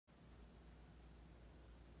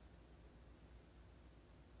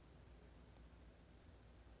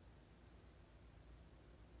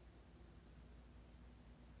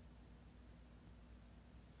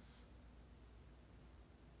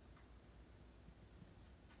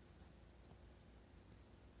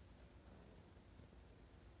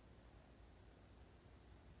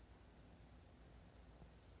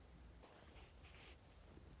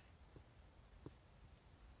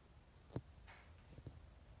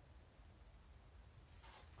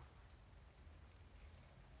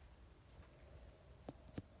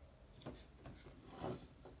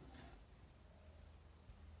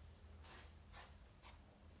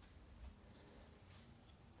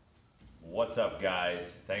What's up,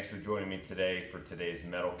 guys? Thanks for joining me today for today's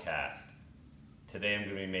metal cast. Today I'm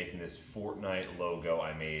going to be making this FortNite logo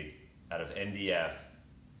I made out of MDF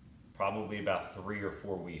probably about 3 or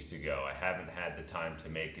 4 weeks ago. I haven't had the time to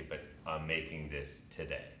make it, but I'm making this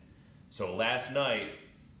today. So last night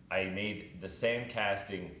I made the sand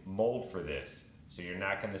casting mold for this, so you're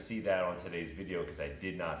not going to see that on today's video because I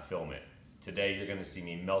did not film it. Today you're going to see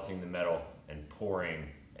me melting the metal and pouring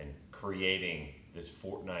and creating this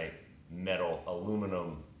FortNite metal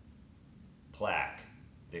aluminum plaque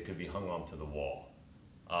that could be hung onto the wall.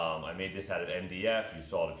 I made this out of MDF. You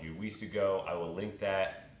saw it a few weeks ago. I will link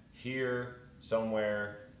that here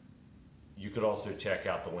somewhere. You could also check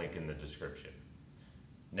out the link in the description.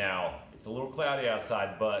 Now, it's a little cloudy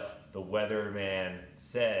outside, but the weatherman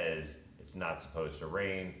says it's not supposed to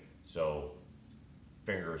rain, so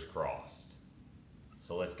fingers crossed.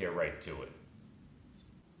 So let's get right to it.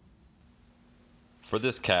 For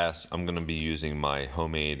this cast, I'm going to be using my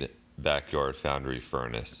homemade backyard foundry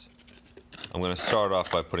furnace. I'm going to start off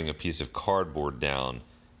by putting a piece of cardboard down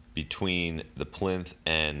between the plinth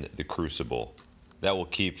and the crucible. That will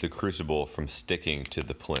keep the crucible from sticking to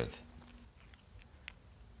the plinth.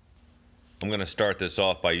 I'm going to start this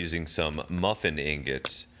off by using some muffin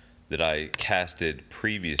ingots that I casted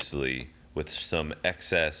previously with some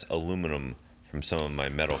excess aluminum from some of my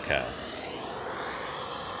metal casts.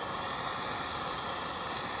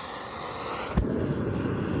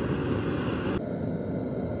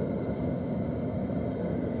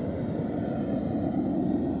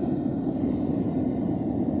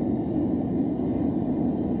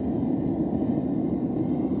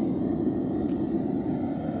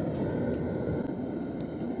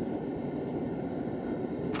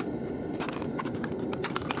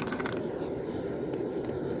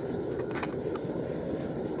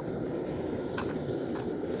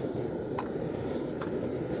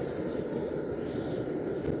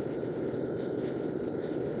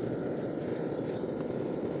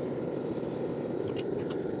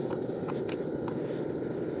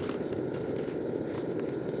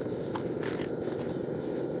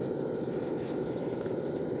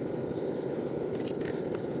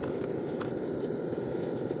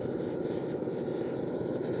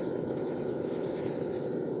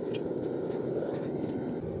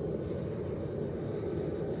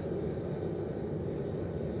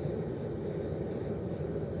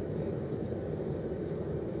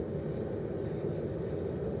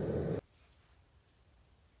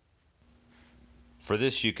 For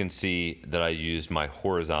this, you can see that I used my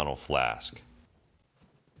horizontal flask.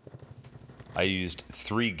 I used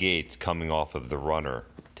 3 gates coming off of the runner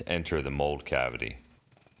to enter the mold cavity.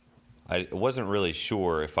 I wasn't really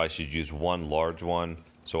sure if I should use one large one,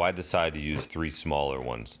 so I decided to use 3 smaller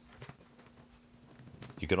ones.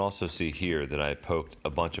 You can also see here that I poked a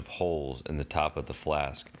bunch of holes in the top of the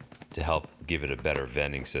flask to help give it a better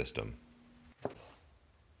venting system.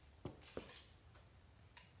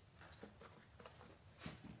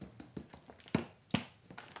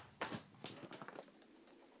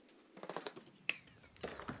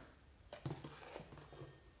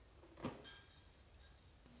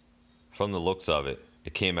 From the looks of it,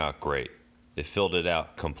 it came out great. It filled it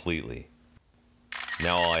out completely.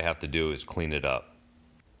 Now all I have to do is clean it up.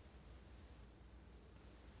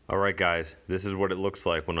 Alright guys, this is what it looks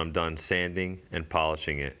like when I'm done sanding and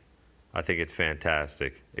polishing it. I think it's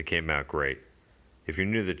fantastic. It came out great. If you're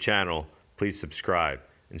new to the channel, please subscribe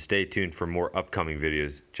and stay tuned for more upcoming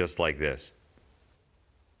videos just like this.